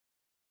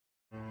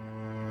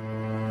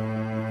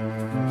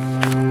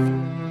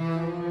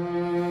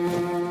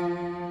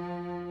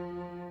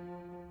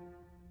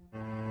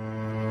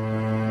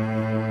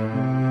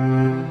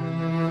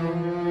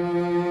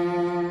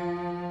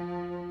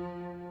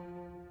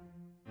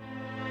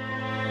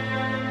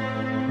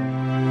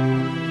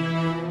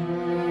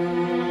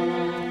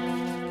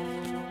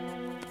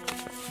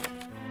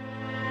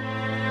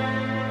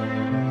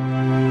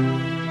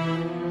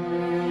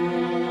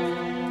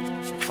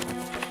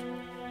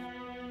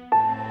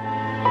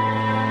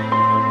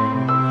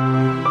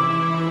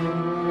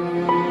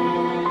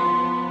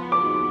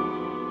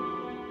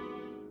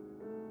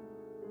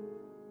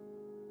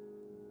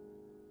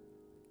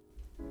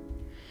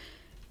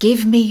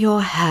Give me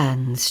your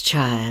hands,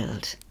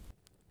 child.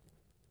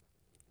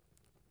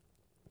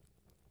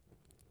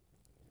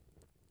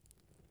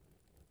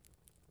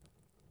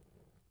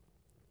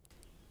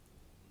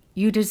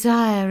 You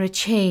desire a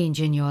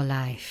change in your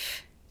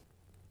life.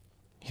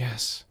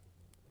 Yes.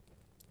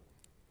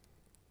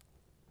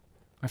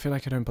 I feel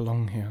like I don't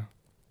belong here.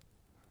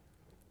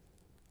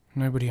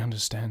 Nobody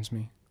understands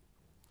me.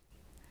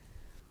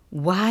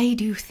 Why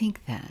do you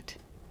think that?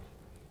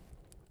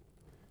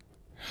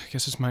 I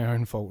guess it's my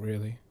own fault,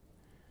 really.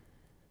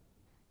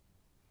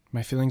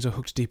 My feelings are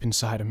hooked deep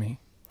inside of me.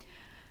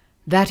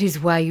 That is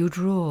why you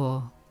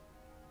draw.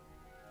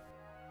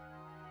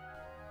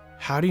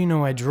 How do you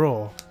know I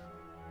draw?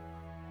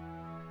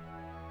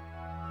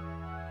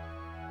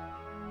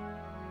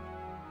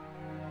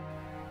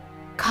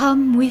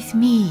 Come with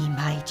me,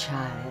 my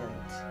child.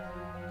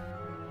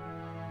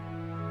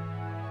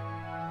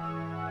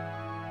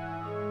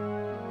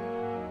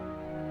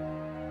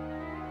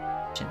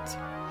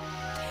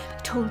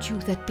 I told you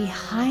that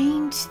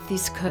behind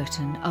this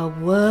curtain a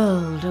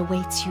world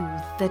awaits you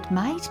that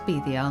might be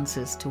the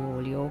answers to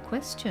all your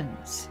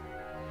questions.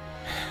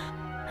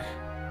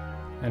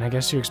 And I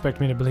guess you expect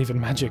me to believe in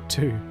magic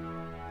too.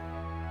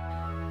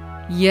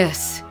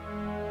 Yes,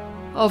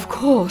 of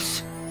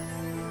course.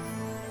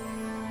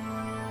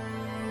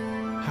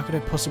 How could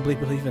I possibly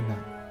believe in that?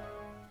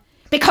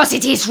 Because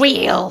it is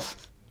real!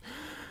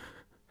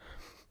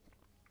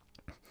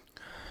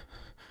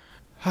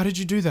 How did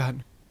you do that?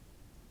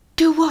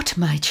 Do what,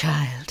 my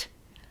child?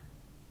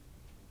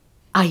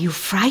 Are you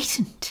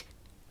frightened?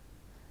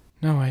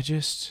 No, I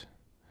just...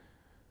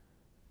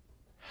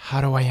 How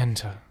do I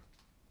enter?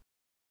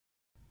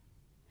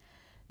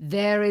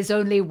 There is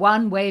only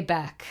one way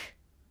back.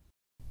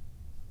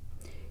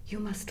 You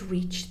must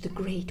reach the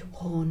great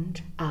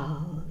horned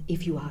owl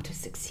if you are to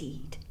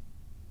succeed.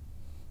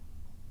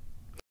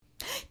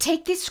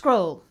 Take this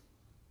scroll.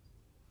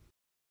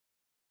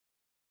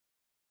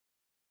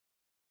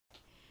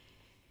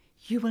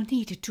 You will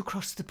need it to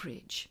cross the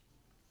bridge.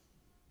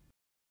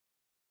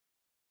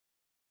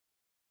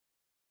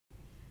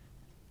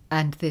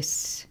 And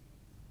this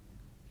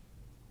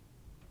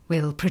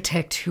will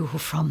protect you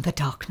from the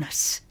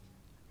darkness.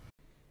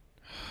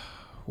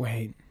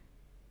 Wait.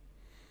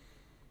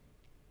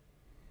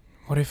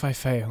 What if I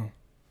fail?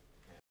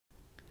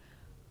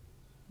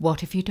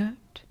 What if you don't?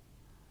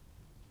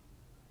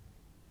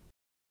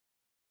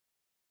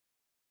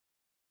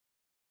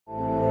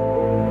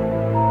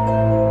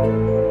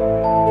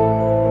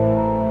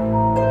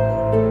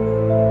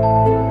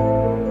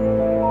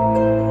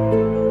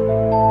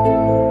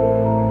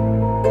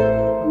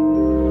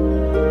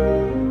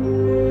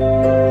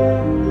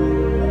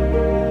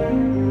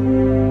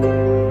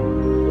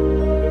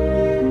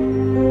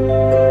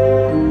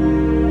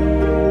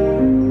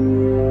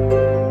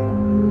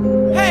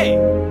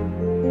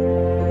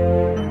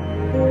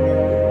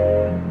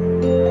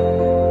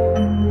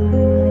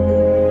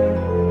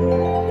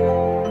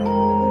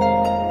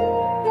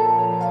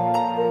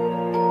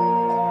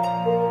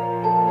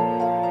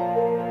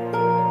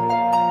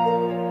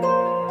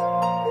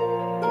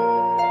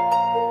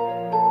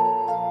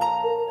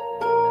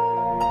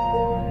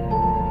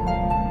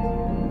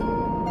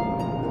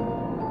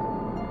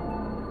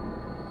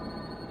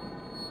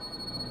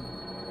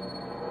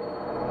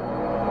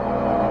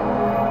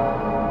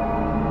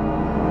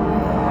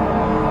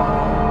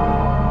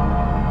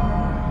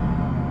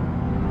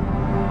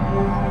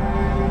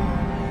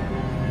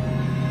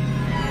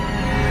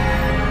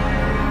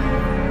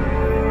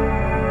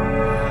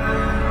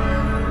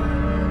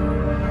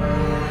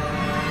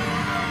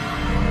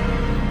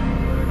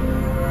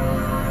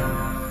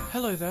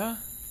 Hello there.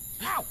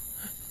 Ow!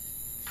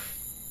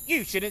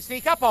 You shouldn't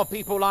sneak up on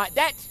people like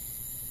that.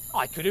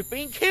 I could have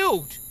been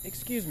killed.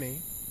 Excuse me.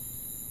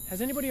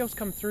 Has anybody else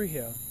come through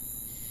here?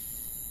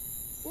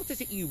 What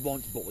is it you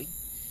want, boy?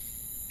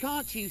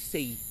 Can't you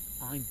see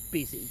I'm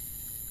busy?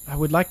 I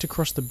would like to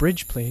cross the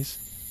bridge, please.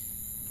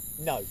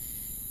 No,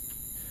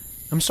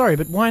 I'm sorry,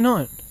 but why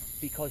not?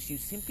 because you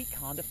simply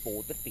can't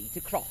afford the fee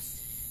to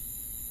cross.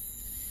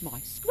 My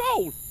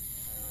scroll!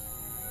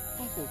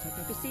 I thought I'd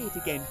never see it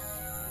again.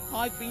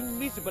 I've been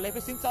miserable ever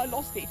since I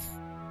lost it.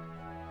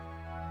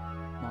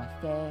 My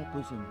fair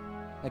bosom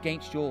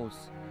against yours,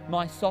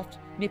 my soft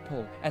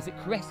nipple as it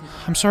caresses.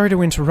 I'm sorry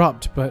to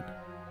interrupt,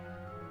 but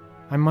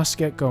I must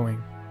get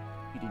going.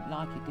 You didn't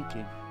like it, did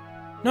you?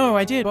 No,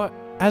 I did, but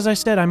as I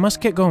said, I must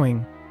get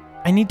going.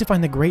 I need to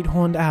find the Great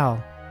Horned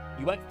Owl.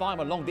 You won't find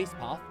him along this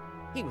path.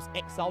 He was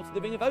exiled to the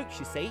Ring of Oaks,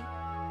 you see.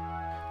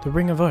 The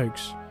Ring of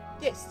Oaks?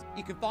 Yes,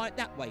 you can find it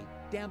that way,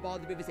 down by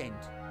the river's end.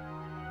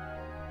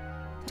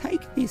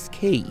 Take this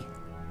key.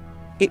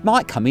 It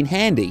might come in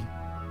handy.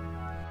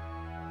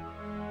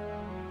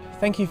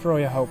 Thank you for all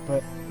your help,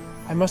 but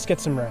I must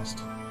get some rest.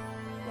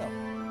 Well,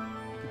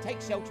 you can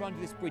take shelter under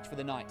this bridge for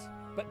the night,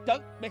 but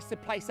don't mess the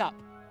place up.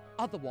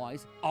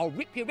 Otherwise, I'll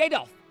rip your head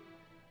off.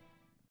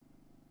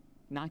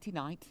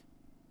 Nighty-night.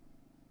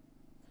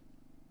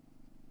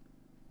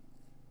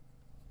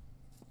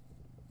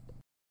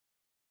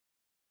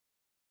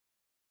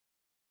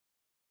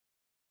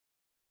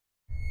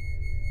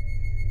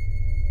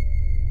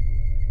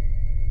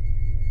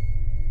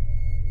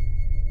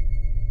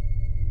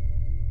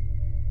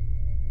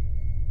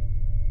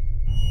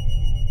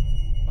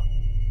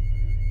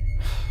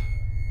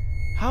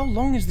 How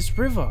long is this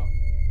river?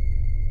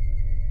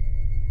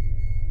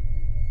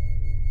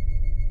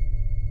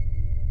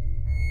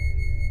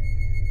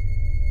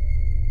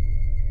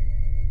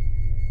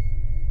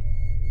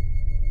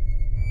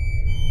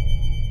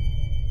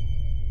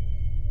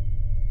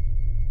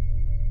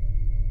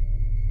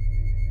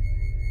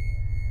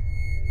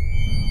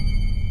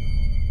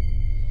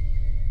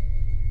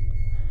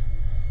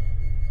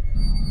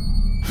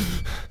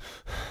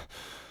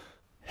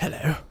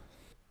 Hello.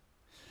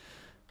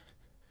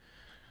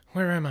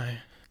 Where am I?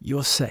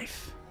 You're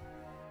safe.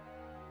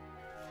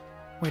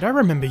 Wait, I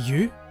remember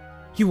you.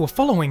 You were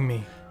following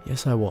me.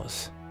 Yes, I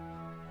was.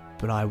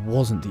 But I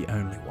wasn't the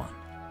only one.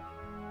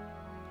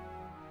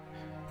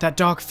 That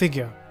dark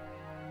figure.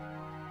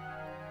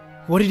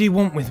 What did he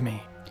want with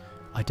me?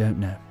 I don't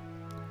know.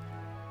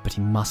 But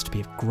he must be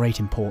of great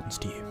importance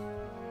to you.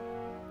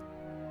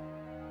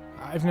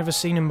 I've never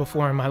seen him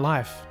before in my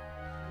life.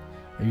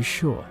 Are you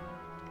sure?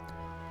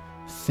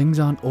 Things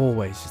aren't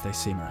always as they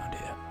seem around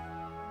here.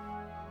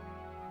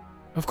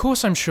 Of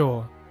course I'm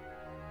sure.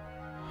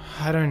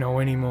 I don't know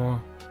anymore.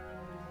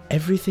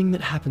 Everything that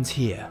happens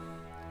here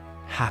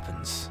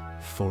happens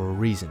for a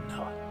reason,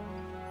 Noah.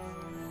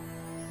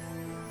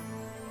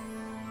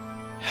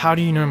 How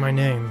do you know my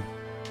name?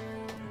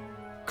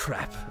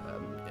 Crap.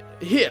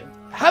 Here,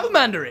 have a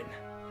mandarin.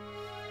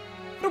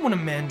 I don't want a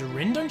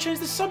mandarin. Don't change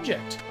the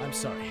subject. I'm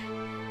sorry,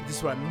 but this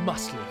is where I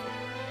must leave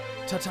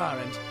you. Ta-ta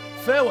and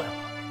farewell.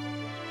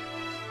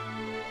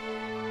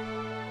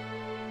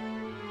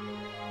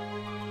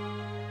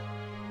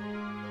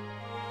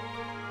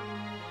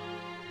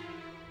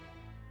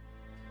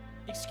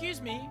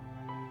 Excuse me.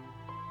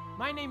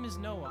 My name is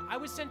Noah. I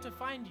was sent to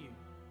find you.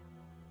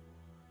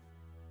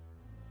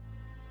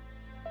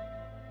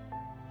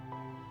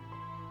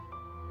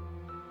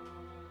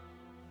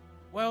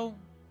 Well,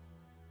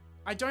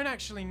 I don't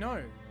actually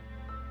know.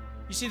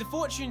 You see, the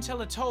fortune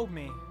teller told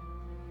me.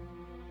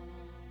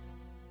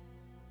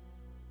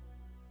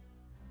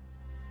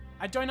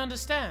 I don't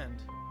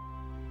understand.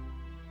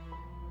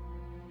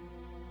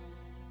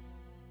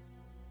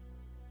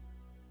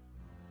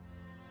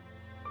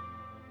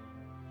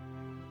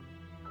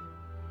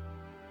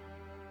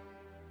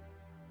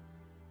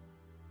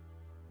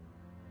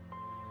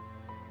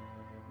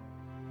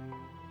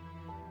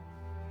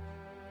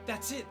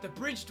 That's it, the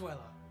bridge dweller.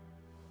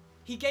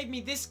 He gave me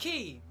this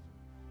key.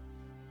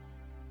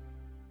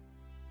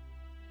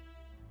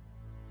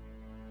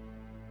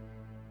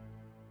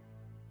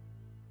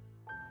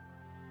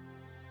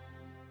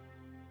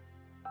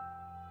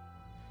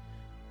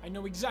 I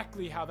know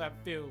exactly how that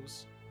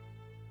feels.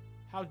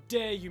 How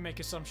dare you make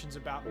assumptions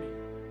about me?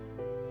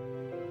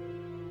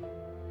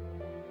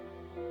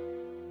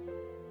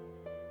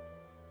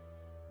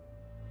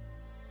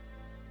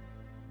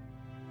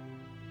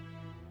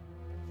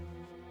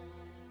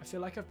 I feel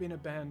like I've been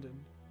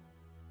abandoned.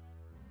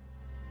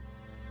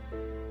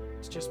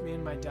 It's just me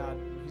and my dad.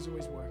 He's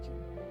always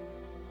working.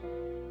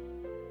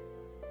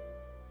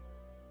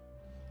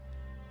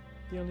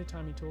 The only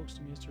time he talks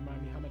to me is to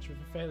remind me how much of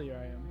a failure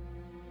I am.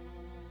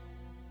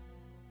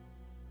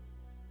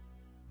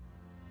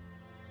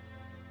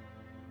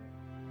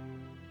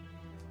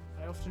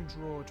 I often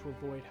draw to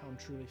avoid how I'm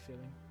truly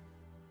feeling.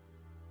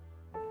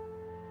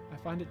 I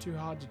find it too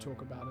hard to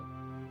talk about it.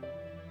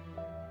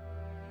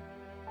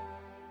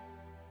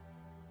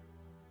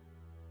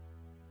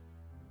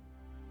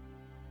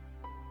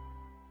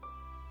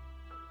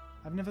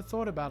 I've never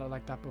thought about it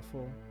like that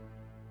before.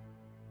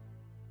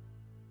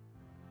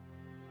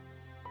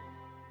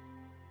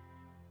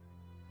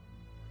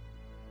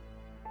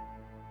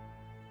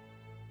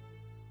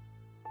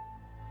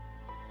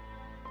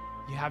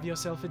 You have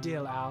yourself a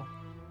deal, Al.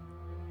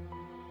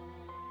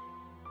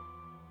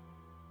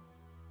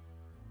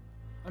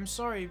 I'm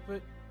sorry,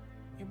 but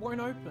it won't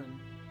open.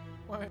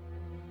 Why?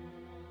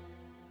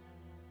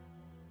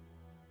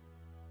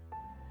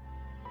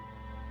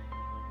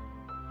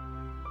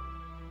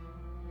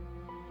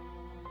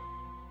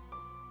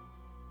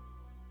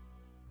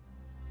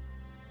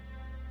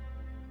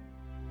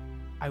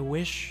 I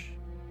wish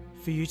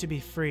for you to be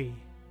free.